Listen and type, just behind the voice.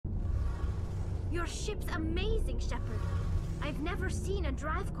Your ship's amazing, Shepard. I've never seen a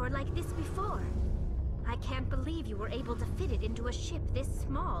drive core like this before. I can't believe you were able to fit it into a ship this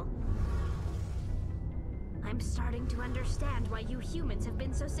small. I'm starting to understand why you humans have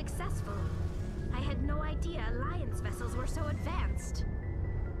been so successful. I had no idea Alliance vessels were so advanced.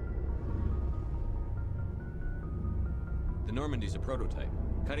 The Normandy's a prototype.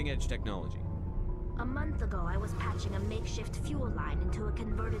 Cutting-edge technology. A month ago, I was patching a makeshift fuel line into a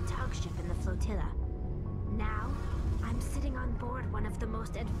converted tug ship in the flotilla. Now, I'm sitting on board one of the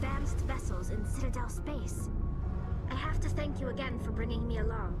most advanced vessels in Citadel space. I have to thank you again for bringing me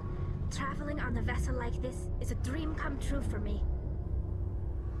along. Traveling on a vessel like this is a dream come true for me.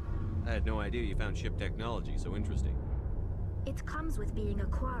 I had no idea you found ship technology so interesting. It comes with being a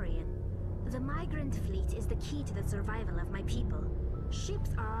Quarian. The migrant fleet is the key to the survival of my people. Ships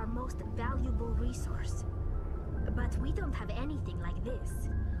are our most valuable resource. But we don't have anything like this.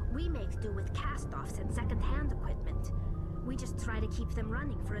 We make do with cast-offs and second-hand equipment. We just try to keep them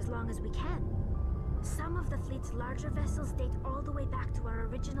running for as long as we can. Some of the fleet's larger vessels date all the way back to our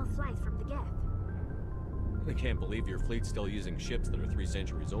original flight from the Geth. I can't believe your fleet's still using ships that are 3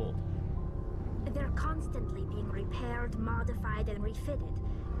 centuries old. They're constantly being repaired, modified, and refitted.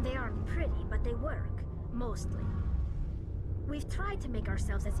 They aren't pretty, but they work. Mostly. We've tried to make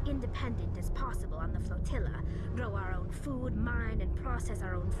ourselves as independent as possible on the flotilla, grow our own food, mine, and process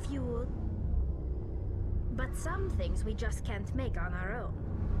our own fuel. But some things we just can't make on our own.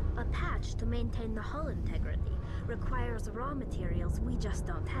 A patch to maintain the hull integrity requires raw materials we just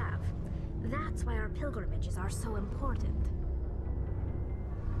don't have. That's why our pilgrimages are so important.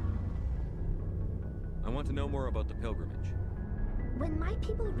 I want to know more about the pilgrimage. When my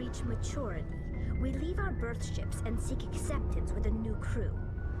people reach maturity, we leave our birth ships and seek acceptance with a new crew.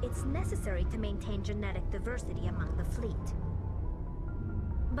 It's necessary to maintain genetic diversity among the fleet.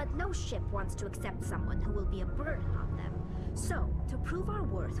 But no ship wants to accept someone who will be a burden on them. So, to prove our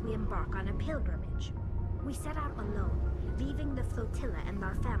worth, we embark on a pilgrimage. We set out alone, leaving the flotilla and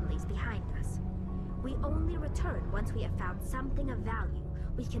our families behind us. We only return once we have found something of value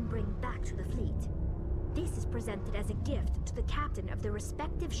we can bring back to the fleet. This is presented as a gift to the captain of the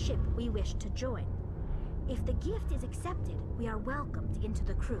respective ship we wish to join. If the gift is accepted, we are welcomed into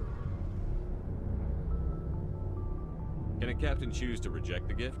the crew. Can a captain choose to reject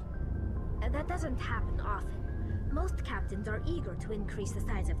the gift? That doesn't happen often. Most captains are eager to increase the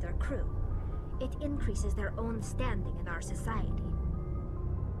size of their crew. It increases their own standing in our society.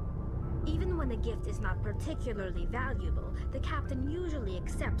 Even when the gift is not particularly valuable, the captain usually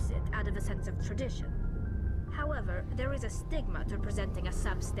accepts it out of a sense of tradition. However, there is a stigma to presenting a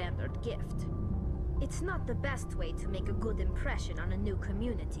substandard gift. It's not the best way to make a good impression on a new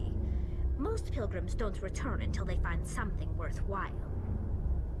community. Most pilgrims don't return until they find something worthwhile.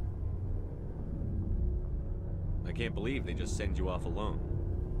 I can't believe they just send you off alone.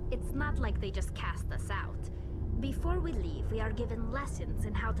 It's not like they just cast us out. Before we leave, we are given lessons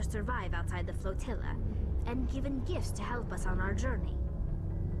in how to survive outside the flotilla, and given gifts to help us on our journey.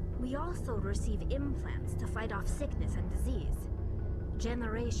 We also receive implants to fight off sickness and disease.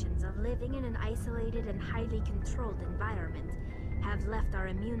 Generations of living in an isolated and highly controlled environment have left our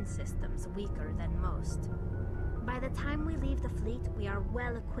immune systems weaker than most. By the time we leave the fleet, we are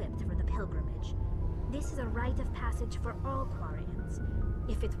well equipped for the pilgrimage. This is a rite of passage for all Quarians.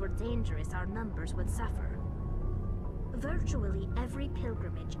 If it were dangerous, our numbers would suffer. Virtually every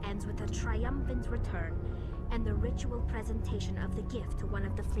pilgrimage ends with a triumphant return and the ritual presentation of the gift to one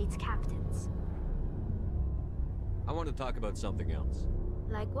of the fleet's captains. I want to talk about something else.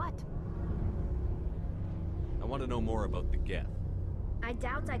 Like what? I want to know more about the Geth. I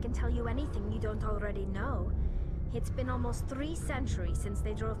doubt I can tell you anything you don't already know. It's been almost 3 centuries since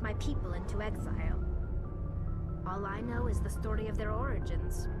they drove my people into exile. All I know is the story of their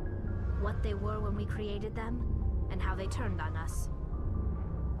origins. What they were when we created them, and how they turned on us.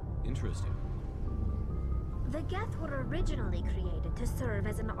 Interesting. The Geth were originally created to serve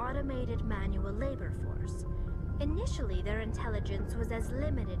as an automated manual labor force. Initially, their intelligence was as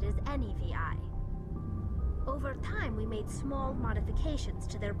limited as any VI. Over time, we made small modifications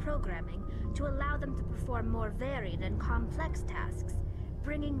to their programming to allow them to perform more varied and complex tasks,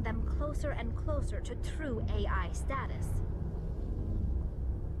 bringing them closer and closer to true AI status.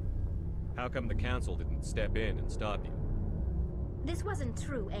 How come the Council didn't step in and stop you? This wasn't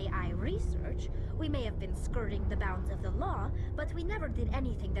true AI research. We may have been skirting the bounds of the law, but we never did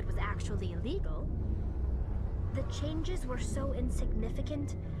anything that was actually illegal. The changes were so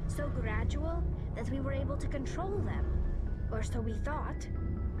insignificant, so gradual, that we were able to control them. Or so we thought.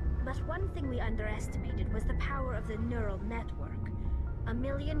 But one thing we underestimated was the power of the neural network. A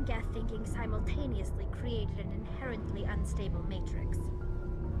million Geth thinking simultaneously created an inherently unstable matrix.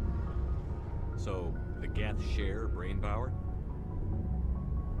 So, the Geth share brain power?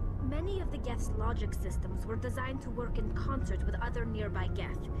 Many of the Geth's logic systems were designed to work in concert with other nearby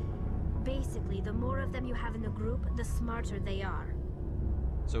Geth. Basically, the more of them you have in a group, the smarter they are.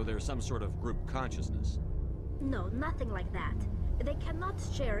 So there's some sort of group consciousness? No, nothing like that. They cannot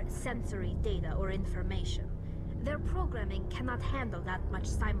share sensory data or information. Their programming cannot handle that much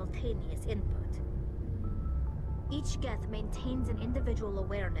simultaneous input. Each Geth maintains an individual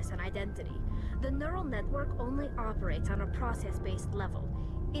awareness and identity. The neural network only operates on a process-based level.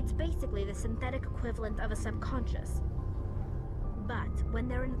 It's basically the synthetic equivalent of a subconscious. But when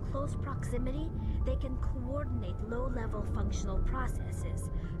they're in close proximity, they can coordinate low-level functional processes,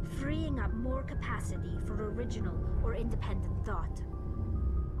 freeing up more capacity for original or independent thought.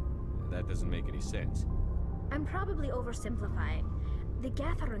 That doesn't make any sense. I'm probably oversimplifying. The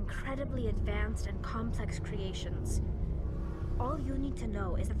Geth are incredibly advanced and complex creations. All you need to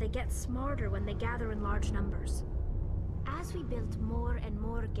know is that they get smarter when they gather in large numbers. As we built more and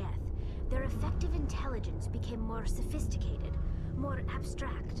more Geth, their effective intelligence became more sophisticated, more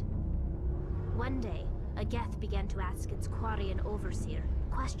abstract. One day, a Geth began to ask its Quarian overseer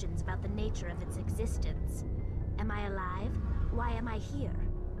questions about the nature of its existence. Am I alive? Why am I here?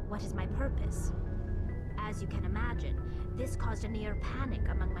 What is my purpose? As you can imagine, this caused a near panic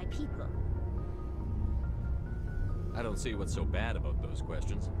among my people. I don't see what's so bad about those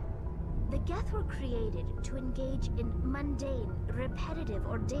questions. The Geth were created to engage in mundane, repetitive,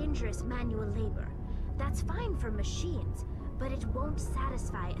 or dangerous manual labor. That's fine for machines, but it won't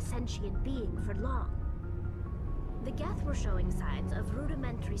satisfy a sentient being for long. The Geth were showing signs of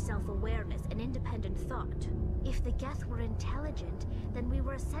rudimentary self-awareness and independent thought. If the Geth were intelligent, then we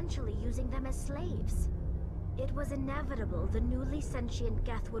were essentially using them as slaves. It was inevitable the newly sentient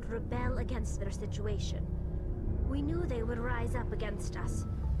Geth would rebel against their situation. We knew they would rise up against us,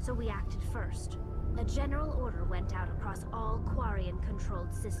 so we acted first. A general order went out across all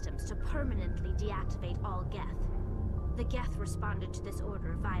Quarian-controlled systems to permanently deactivate all Geth. The Geth responded to this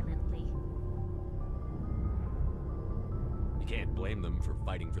order violently. You can't blame them for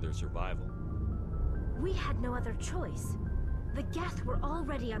fighting for their survival. We had no other choice. The Geth were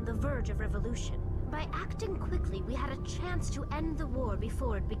already on the verge of revolution. By acting quickly, we had a chance to end the war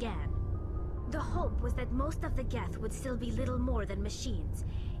before it began. The hope was that most of the Geth would still be little more than machines,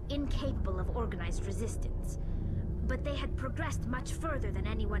 incapable of organized resistance. But they had progressed much further than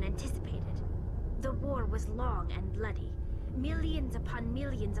anyone anticipated. The war was long and bloody. Millions upon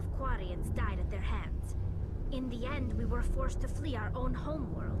millions of Quarians died at their hands. In the end, we were forced to flee our own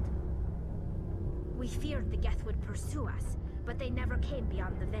homeworld. We feared the Geth would pursue us, but they never came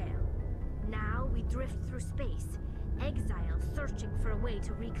beyond the Veil. Now we drift through space, exiles searching for a way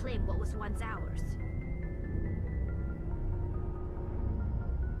to reclaim what was once ours.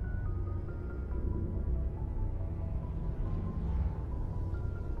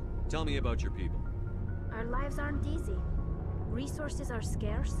 Tell me about your people. Our lives aren't easy. Resources are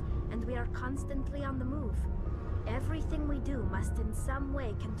scarce, and we are constantly on the move. Everything we do must in some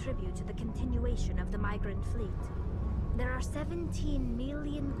way contribute to the continuation of the migrant fleet. There are 17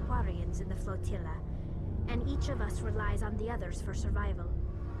 million Quarians in the flotilla, and each of us relies on the others for survival.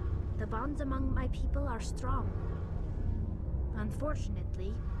 The bonds among my people are strong.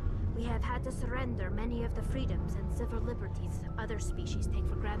 Unfortunately, we have had to surrender many of the freedoms and civil liberties other species take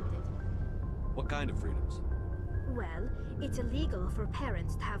for granted. What kind of freedoms? Well, it's illegal for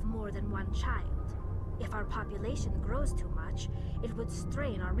parents to have more than one child. If our population grows too much, it would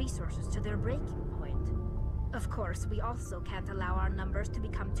strain our resources to their breaking point. Of course, we also can't allow our numbers to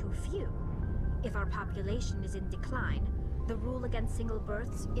become too few. If our population is in decline, the rule against single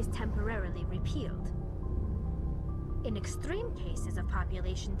births is temporarily repealed. In extreme cases of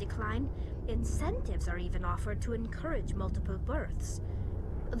population decline, incentives are even offered to encourage multiple births,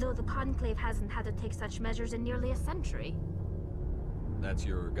 though the Conclave hasn't had to take such measures in nearly a century. That's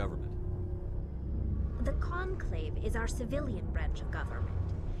your government. The Conclave is our civilian branch of government.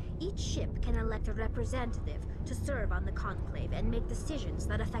 Each ship can elect a representative to serve on the Conclave and make decisions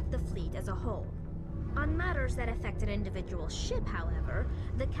that affect the fleet as a whole. On matters that affect an individual ship, however,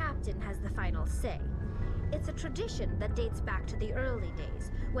 the captain has the final say. It's a tradition that dates back to the early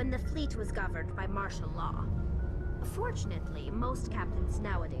days, when the fleet was governed by martial law. Fortunately, most captains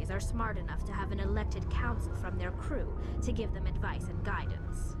nowadays are smart enough to have an elected council from their crew to give them advice and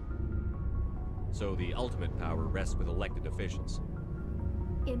guidance. So the ultimate power rests with elected officials.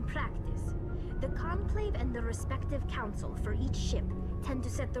 In practice, the Conclave and the respective council for each ship tend to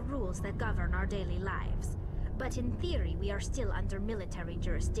set the rules that govern our daily lives. but in theory we are still under military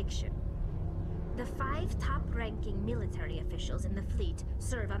jurisdiction. The 5 top-ranking military officials in the fleet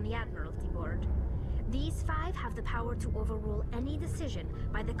serve on the Admiralty Board. These 5 have the power to overrule any decision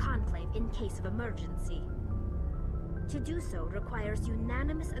by the Conclave in case of emergency. To do so requires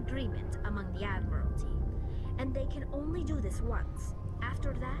unanimous agreement among the Admiralty, and they can only do this once.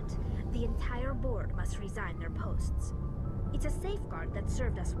 After that, the entire board must resign their posts. It's a safeguard that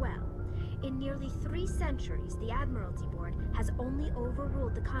served us well. In nearly 3 centuries, the Admiralty Board has only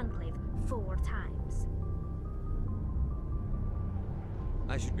overruled the Conclave 4 times.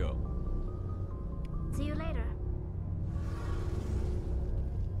 I should go. See you later.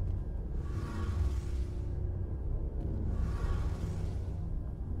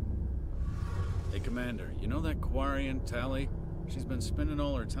 Hey, Commander, you know that Quarian, Tali? She's been spending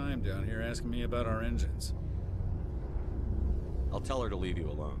all her time down here asking me about our engines. I'll tell her to leave you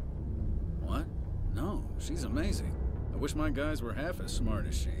alone. What? No, she's amazing. I wish my guys were half as smart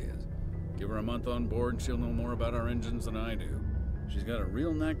as she is. Give her a month on board and she'll know more about our engines than I do. She's got a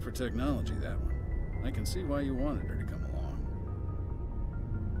real knack for technology, that one. I can see why you wanted her to come along.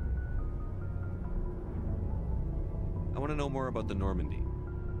 I want to know more about the Normandy.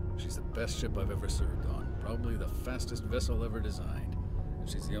 She's the best ship I've ever served on. Probably the fastest vessel ever designed. And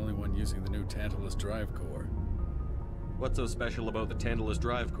she's the only one using the new Tantalus drive core. What's so special about the Tantalus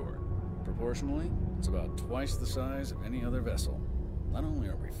drive core? Proportionally, it's about twice the size of any other vessel. Not only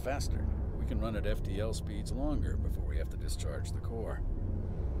are we faster, we can run at FTL speeds longer before we have to discharge the core.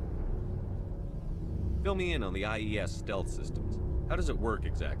 Fill me in on the IES stealth systems. How does it work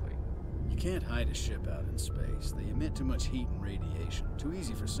exactly? You can't hide a ship out in space. They emit too much heat and radiation. Too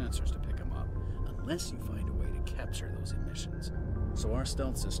easy for sensors to pick them up, unless you find a way to capture those emissions. So our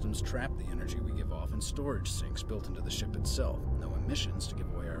stealth systems trap the energy we give off in storage sinks built into the ship itself. No emissions to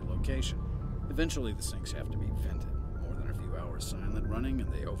give away our location. Eventually the sinks have to be vented. More than a few hours silent running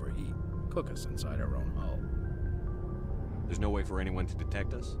and they overheat. Cook us inside our own hull. There's no way for anyone to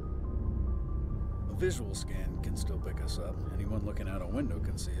detect us? A visual scan can still pick us up. Anyone looking out a window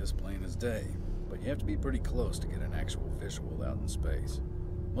can see us plain as day. But you have to be pretty close to get an actual visual out in space.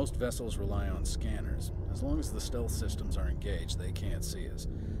 Most vessels rely on scanners. As long as the stealth systems are engaged, they can't see us.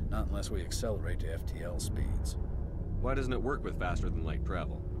 Not unless we accelerate to FTL speeds. Why doesn't it work with faster-than-light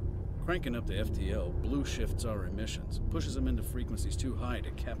travel? Cranking up to FTL blue shifts our emissions, pushes them into frequencies too high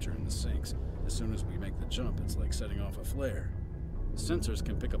to capture in the sinks. As soon as we make the jump, it's like setting off a flare. Sensors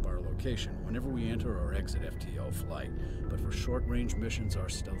can pick up our location whenever we enter or exit FTL flight, but for short-range missions, our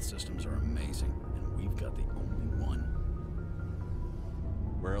stealth systems are amazing, and we've got the only one.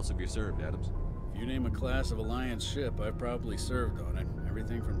 Where else have you served, Adams? If you name a class of Alliance ship, I've probably served on it.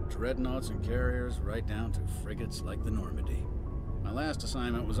 Everything from dreadnoughts and carriers right down to frigates like the Normandy. My last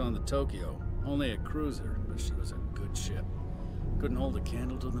assignment was on the Tokyo, only a cruiser, but she was a good ship. Couldn't hold a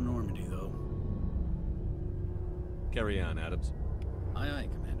candle to the Normandy, though. Carry on, Adams. Aye, aye,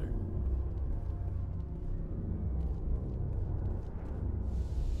 Commander.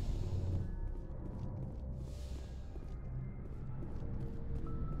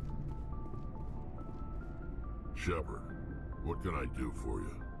 Shepard, what can I do for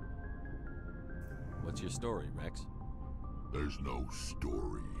you? What's your story, Rex? There's no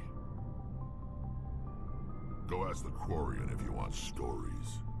story. Go ask the Quarian if you want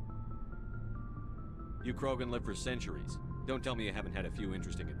stories. You Krogan lived for centuries. Don't tell me you haven't had a few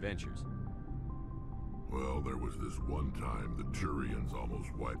interesting adventures. Well, there was this one time the Turians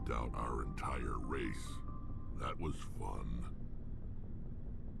almost wiped out our entire race. That was fun.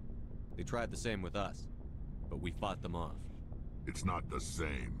 They tried the same with us, but we fought them off. It's not the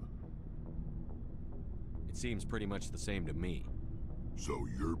same. It seems pretty much the same to me. So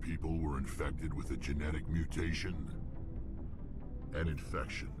your people were infected with a genetic mutation? An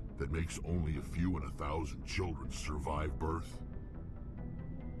infection that makes only a few in 1,000 children survive birth?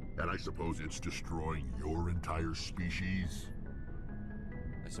 And I suppose it's destroying your entire species?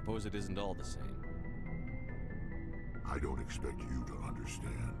 I suppose it isn't all the same. I don't expect you to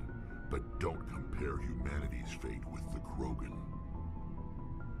understand, but don't compare humanity's fate with the Krogan.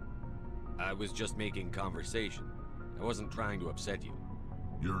 I was just making conversation. I wasn't trying to upset you.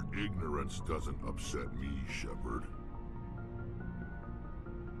 Your ignorance doesn't upset me, Shepard.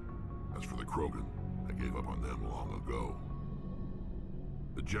 As for the Krogan, I gave up on them long ago.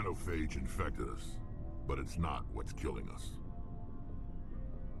 The genophage infected us, but it's not what's killing us.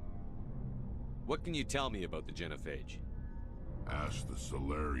 What can you tell me about the genophage? Ask the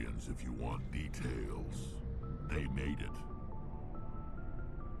Solarians if you want details. They made it.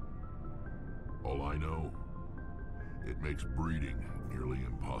 All I know, it makes breeding nearly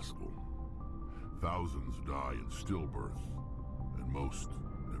impossible. Thousands die in stillbirth, and most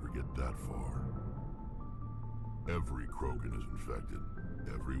never get that far. Every Krogan is infected,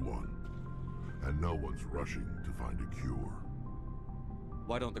 every one. And no one's rushing to find a cure.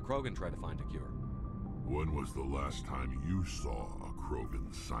 Why don't the Krogan try to find a cure? When was the last time you saw a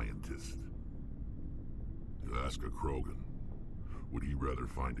Krogan scientist? You ask a Krogan, would he rather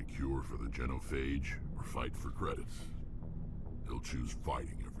find a cure for the genophage or fight for credits? He'll choose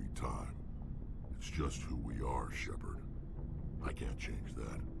fighting every time. It's just who we are, Shepard. I can't change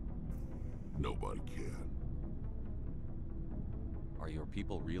that. Nobody can. Are your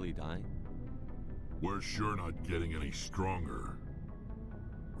people really dying? We're sure not getting any stronger.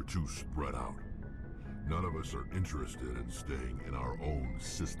 We're too spread out. None of us are interested in staying in our own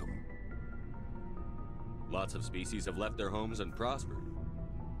system. Lots of species have left their homes and prospered.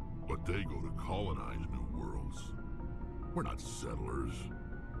 But they go to colonize new worlds. We're not settlers.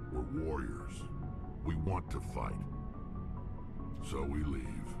 We're warriors. We want to fight. So we leave.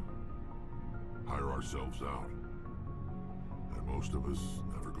 Hire ourselves out. And most of us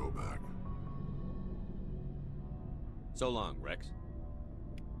never go back. So long, Rex.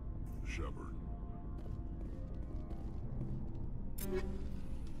 Shepard.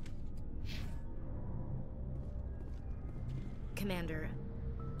 Commander,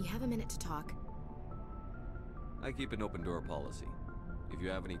 you have a minute to talk? I keep an open door policy. If you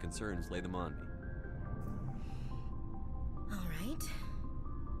have any concerns, lay them on me. All right.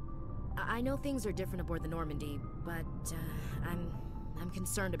 I know things are different aboard the Normandy, but I'm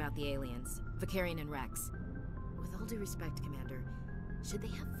concerned about the aliens, Vakarian and Rex. With all due respect, Commander, should they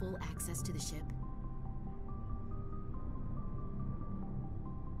have full access to the ship?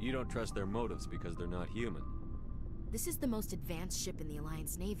 You don't trust their motives because they're not human. This is the most advanced ship in the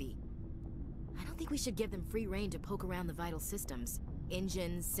Alliance Navy. I don't think we should give them free rein to poke around the vital systems.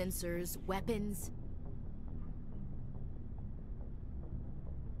 Engines, sensors, weapons.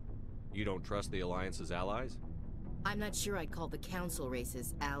 You don't trust the Alliance's allies? I'm not sure I'd call the Council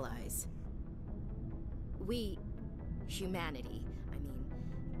races allies. We, humanity, I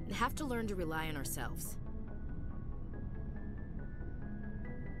mean, have to learn to rely on ourselves.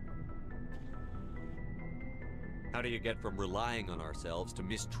 How do you get from relying on ourselves to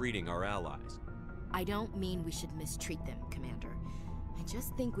mistreating our allies? I don't mean we should mistreat them, Commander. I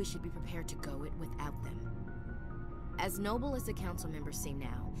just think we should be prepared to go it without them. As noble as the Council members seem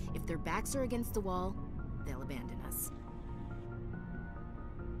now, if their backs are against the wall, they'll abandon us.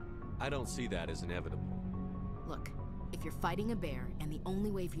 I don't see that as inevitable. Look, if you're fighting a bear and the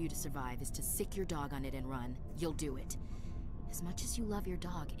only way for you to survive is to sick your dog on it and run, you'll do it. As much as you love your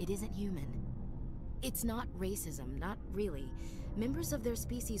dog, it isn't human. It's not racism, not really. Members of their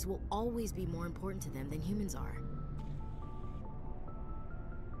species will always be more important to them than humans are.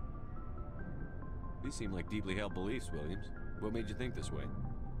 These seem like deeply held beliefs, Williams. What made you think this way?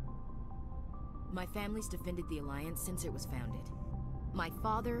 My family's defended the Alliance since it was founded. My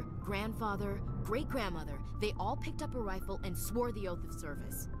father, grandfather, great-grandmother, they all picked up a rifle and swore the oath of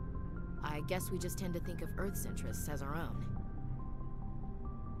service. I guess we just tend to think of Earth's interests as our own.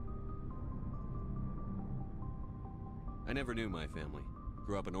 I never knew my family.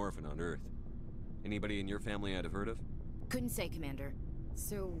 Grew up an orphan on Earth. Anybody in your family I'd have heard of? Couldn't say, Commander.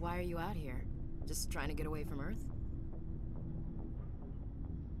 So why are you out here? Just trying to get away from Earth?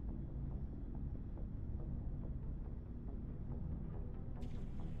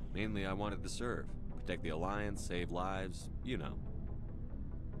 Mainly I wanted to serve. Protect the Alliance, save lives, you know.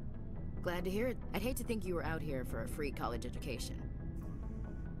 Glad to hear it. I'd hate to think you were out here for a free college education.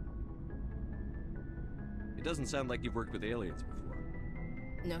 It doesn't sound like you've worked with aliens before.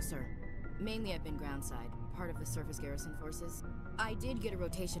 No, sir. Mainly I've been groundside, part of the surface garrison forces. I did get a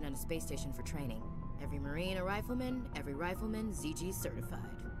rotation on a space station for training. Every Marine a rifleman, every rifleman ZG certified.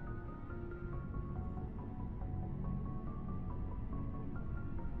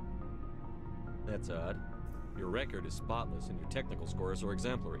 That's odd. Your record is spotless and your technical scores are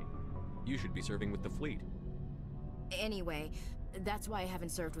exemplary. You should be serving with the fleet. Anyway, that's why I haven't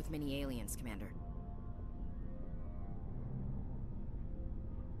served with many aliens, Commander.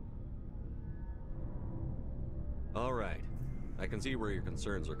 All right. I can see where your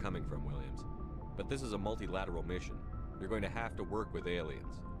concerns are coming from, Williams. But this is a multilateral mission. You're going to have to work with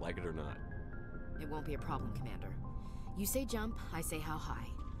aliens, like it or not. It won't be a problem, Commander. You say jump, I say how high.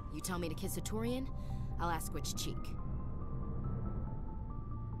 You tell me to kiss a Turian, I'll ask which cheek.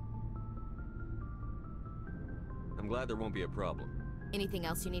 I'm glad there won't be a problem. Anything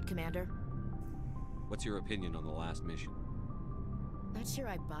else you need, Commander? What's your opinion on the last mission? Not sure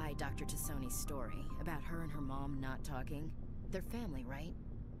I buy Dr. Tassoni's story about her and her mom not talking. They're family, right?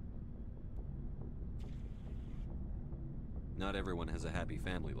 Not everyone has a happy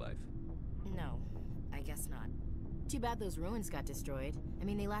family life. No, I guess not. Too bad those ruins got destroyed. I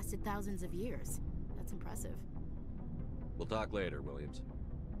mean, they lasted thousands of years. That's impressive. We'll talk later, Williams.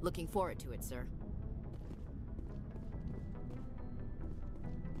 Looking forward to it, sir.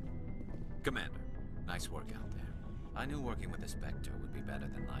 Commander, nice work out there. I knew working with a Spectre would be better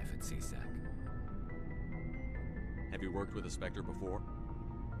than life at C-Sec. Have you worked with a Spectre before?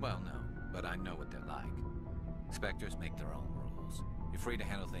 Well, no, but I know what they're like. Spectres make their own rules. You're free to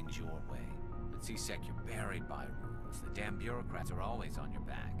handle things your way. At C-Sec, you're buried by rules. The damn bureaucrats are always on your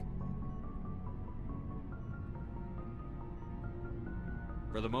back.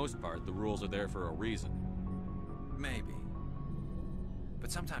 For the most part, the rules are there for a reason. Maybe.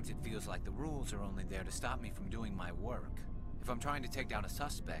 But sometimes it feels like the rules are only there to stop me from doing my work. If I'm trying to take down a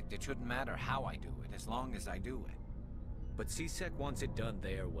suspect, it shouldn't matter how I do it, as long as I do it. But C-Sec wants it done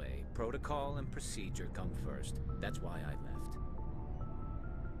their way. Protocol and procedure come first. That's why I left.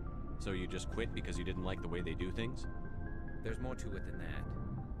 So you just quit because you didn't like the way they do things? There's more to it than that.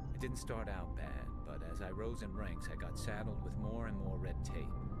 It didn't start out bad, but as I rose in ranks, I got saddled with more and more red tape.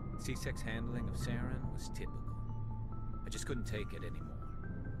 C-Sec's handling of Saren was typical. I just couldn't take it anymore.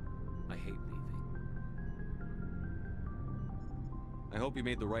 I hate leaving. I hope you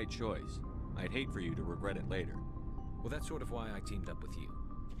made the right choice. I'd hate for you to regret it later. Well, that's sort of why I teamed up with you.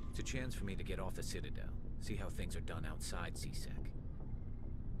 It's a chance for me to get off the Citadel, see how things are done outside C-Sec.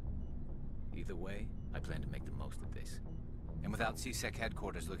 Either way, I plan to make the most of this. And without C-Sec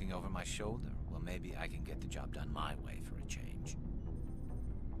headquarters looking over my shoulder, well, maybe I can get the job done my way for a change.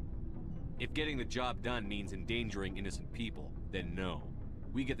 If getting the job done means endangering innocent people, then no.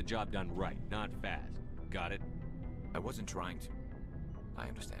 We get the job done right, not fast. Got it? I wasn't trying to. I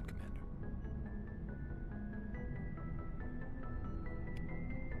understand, Commander.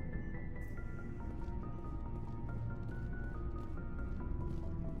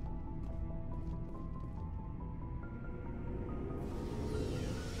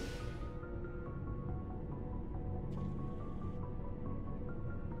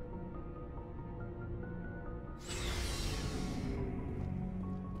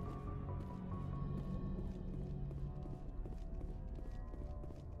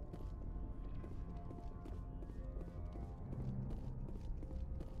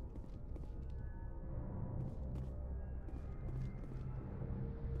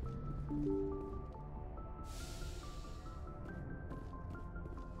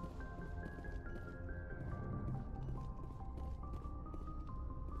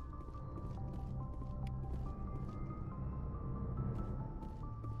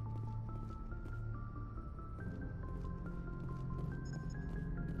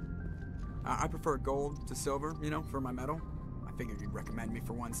 I prefer gold to silver, you know, for my medal. I figured you'd recommend me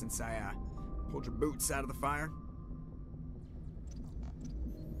for one since I, pulled your boots out of the fire.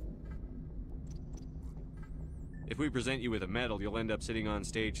 If we present you with a medal, you'll end up sitting on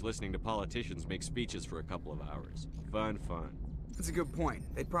stage listening to politicians make speeches for a couple of hours. Fun, fun. That's a good point.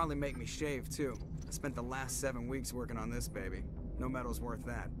 They'd probably make me shave, too. I spent the last 7 weeks working on this baby. No medal's worth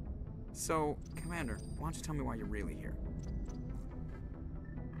that. So, Commander, why don't you tell me why you're really here?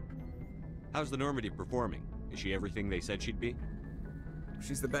 How's the Normandy performing? Is she everything they said she'd be?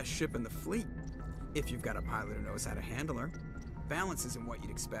 She's the best ship in the fleet, if you've got a pilot who knows how to handle her. Balance isn't what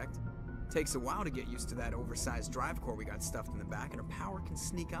you'd expect. Takes a while to get used to that oversized drive core we got stuffed in the back, and her power can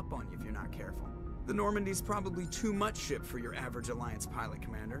sneak up on you if you're not careful. The Normandy's probably too much ship for your average Alliance pilot,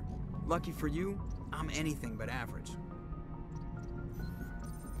 Commander. Lucky for you, I'm anything but average.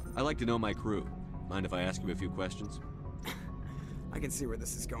 I like to know my crew. Mind if I ask you a few questions? I can see where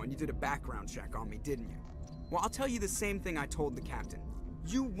this is going. You did a background check on me, didn't you? Well, I'll tell you the same thing I told the captain.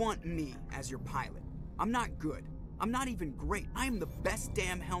 You want me as your pilot. I'm not good. I'm not even great. I am the best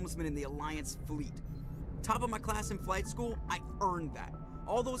damn helmsman in the Alliance fleet. Top of my class in flight school, I earned that.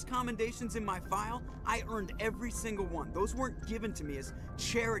 All those commendations in my file, I earned every single one. Those weren't given to me as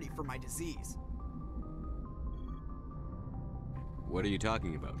charity for my disease. What are you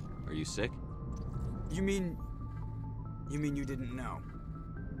talking about? Are you sick? You mean you didn't know?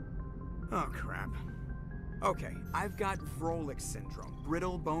 Oh, crap. Okay, I've got Vrolik syndrome,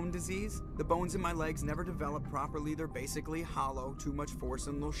 brittle bone disease. The bones in my legs never develop properly. They're basically hollow, too much force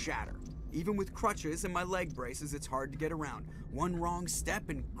and they'll shatter. Even with crutches and my leg braces, it's hard to get around. One wrong step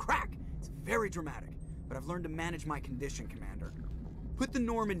and crack! It's very dramatic, but I've learned to manage my condition, Commander. Put the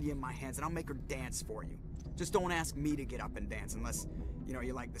Normandy in my hands and I'll make her dance for you. Just don't ask me to get up and dance unless, you know,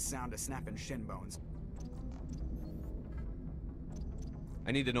 you like the sound of snapping shin bones.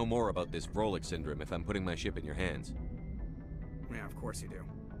 I need to know more about this Vrolik syndrome if I'm putting my ship in your hands. Yeah, of course you do.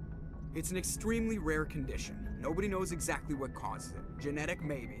 It's an extremely rare condition. Nobody knows exactly what causes it. Genetic,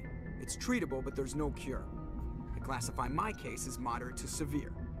 maybe. It's treatable, but there's no cure. I classify my case as moderate to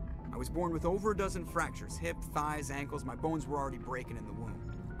severe. I was born with over a dozen fractures, hip, thighs, ankles. My bones were already breaking in the womb.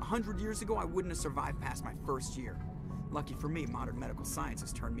 100 years ago, I wouldn't have survived past my first year. Lucky for me, modern medical science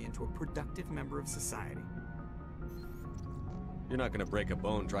has turned me into a productive member of society. You're not gonna break a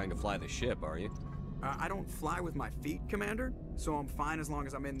bone trying to fly the ship, are you? I don't fly with my feet, Commander, so I'm fine as long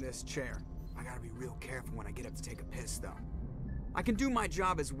as I'm in this chair. I gotta be real careful when I get up to take a piss, though. I can do my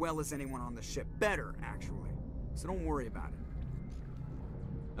job as well as anyone on the ship. Better, actually. So don't worry about it.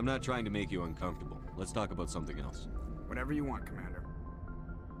 I'm not trying to make you uncomfortable. Let's talk about something else. Whatever you want, Commander.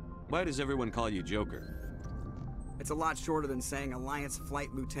 Why does everyone call you Joker? It's a lot shorter than saying Alliance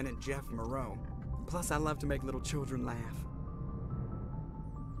Flight Lieutenant Jeff Moreau. Plus, I love to make little children laugh.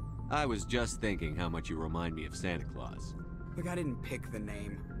 I was just thinking how much you remind me of Santa Claus. Look, I didn't pick the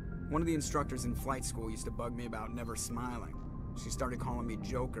name. One of the instructors in flight school used to bug me about never smiling. She started calling me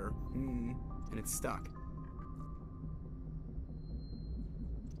Joker, and it stuck.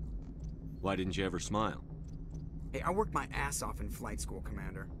 Why didn't you ever smile? Hey, I worked my ass off in flight school,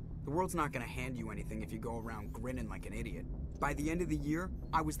 Commander. The world's not gonna hand you anything if you go around grinning like an idiot. By the end of the year,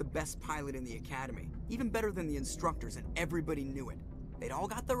 I was the best pilot in the academy, even better than the instructors, and everybody knew it. They'd all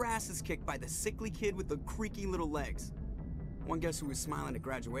got their asses kicked by the sickly kid with the creaky little legs. One guess who was smiling at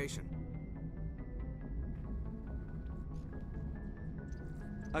graduation?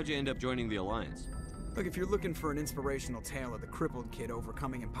 How'd you end up joining the Alliance? Look, if you're looking for an inspirational tale of the crippled kid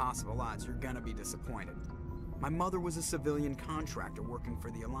overcoming impossible odds, you're gonna be disappointed. My mother was a civilian contractor working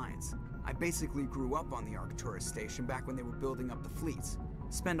for the Alliance. I basically grew up on the Arcturus station back when they were building up the fleets.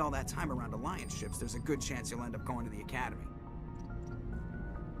 Spend all that time around Alliance ships, there's a good chance you'll end up going to the Academy.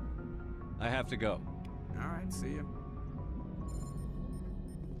 I have to go. All right, see ya.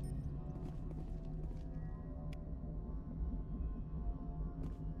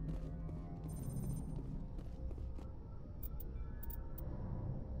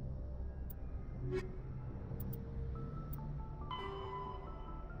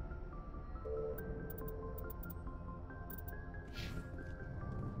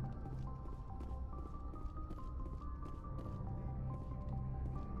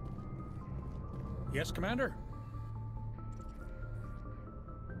 Yes, Commander?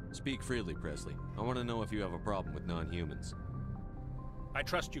 Speak freely, Presley. I want to know if you have a problem with non-humans. I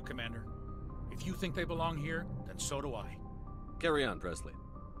trust you, Commander. If you think they belong here, then so do I. Carry on, Presley.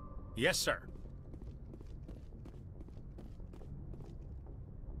 Yes, sir.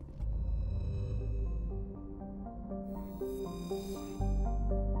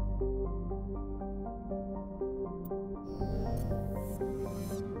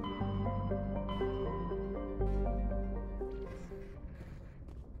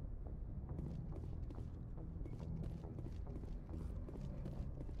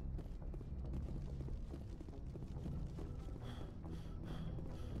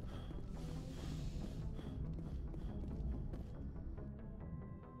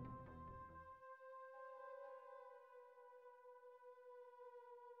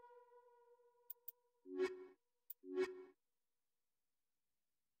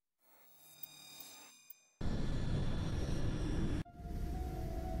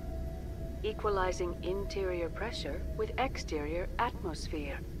 Equalizing interior pressure with exterior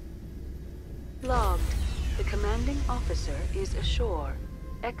atmosphere. Logged. The commanding officer is ashore.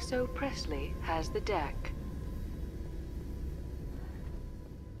 XO Presley has the deck.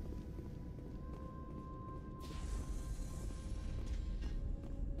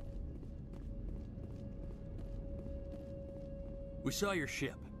 We saw your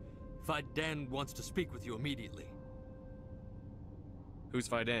ship. Faidan wants to speak with you immediately. Who's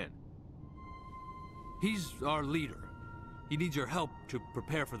Faidan? He's our leader. He needs your help to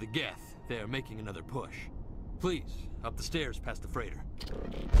prepare for the Geth. They're making another push. Please, up the stairs past the freighter.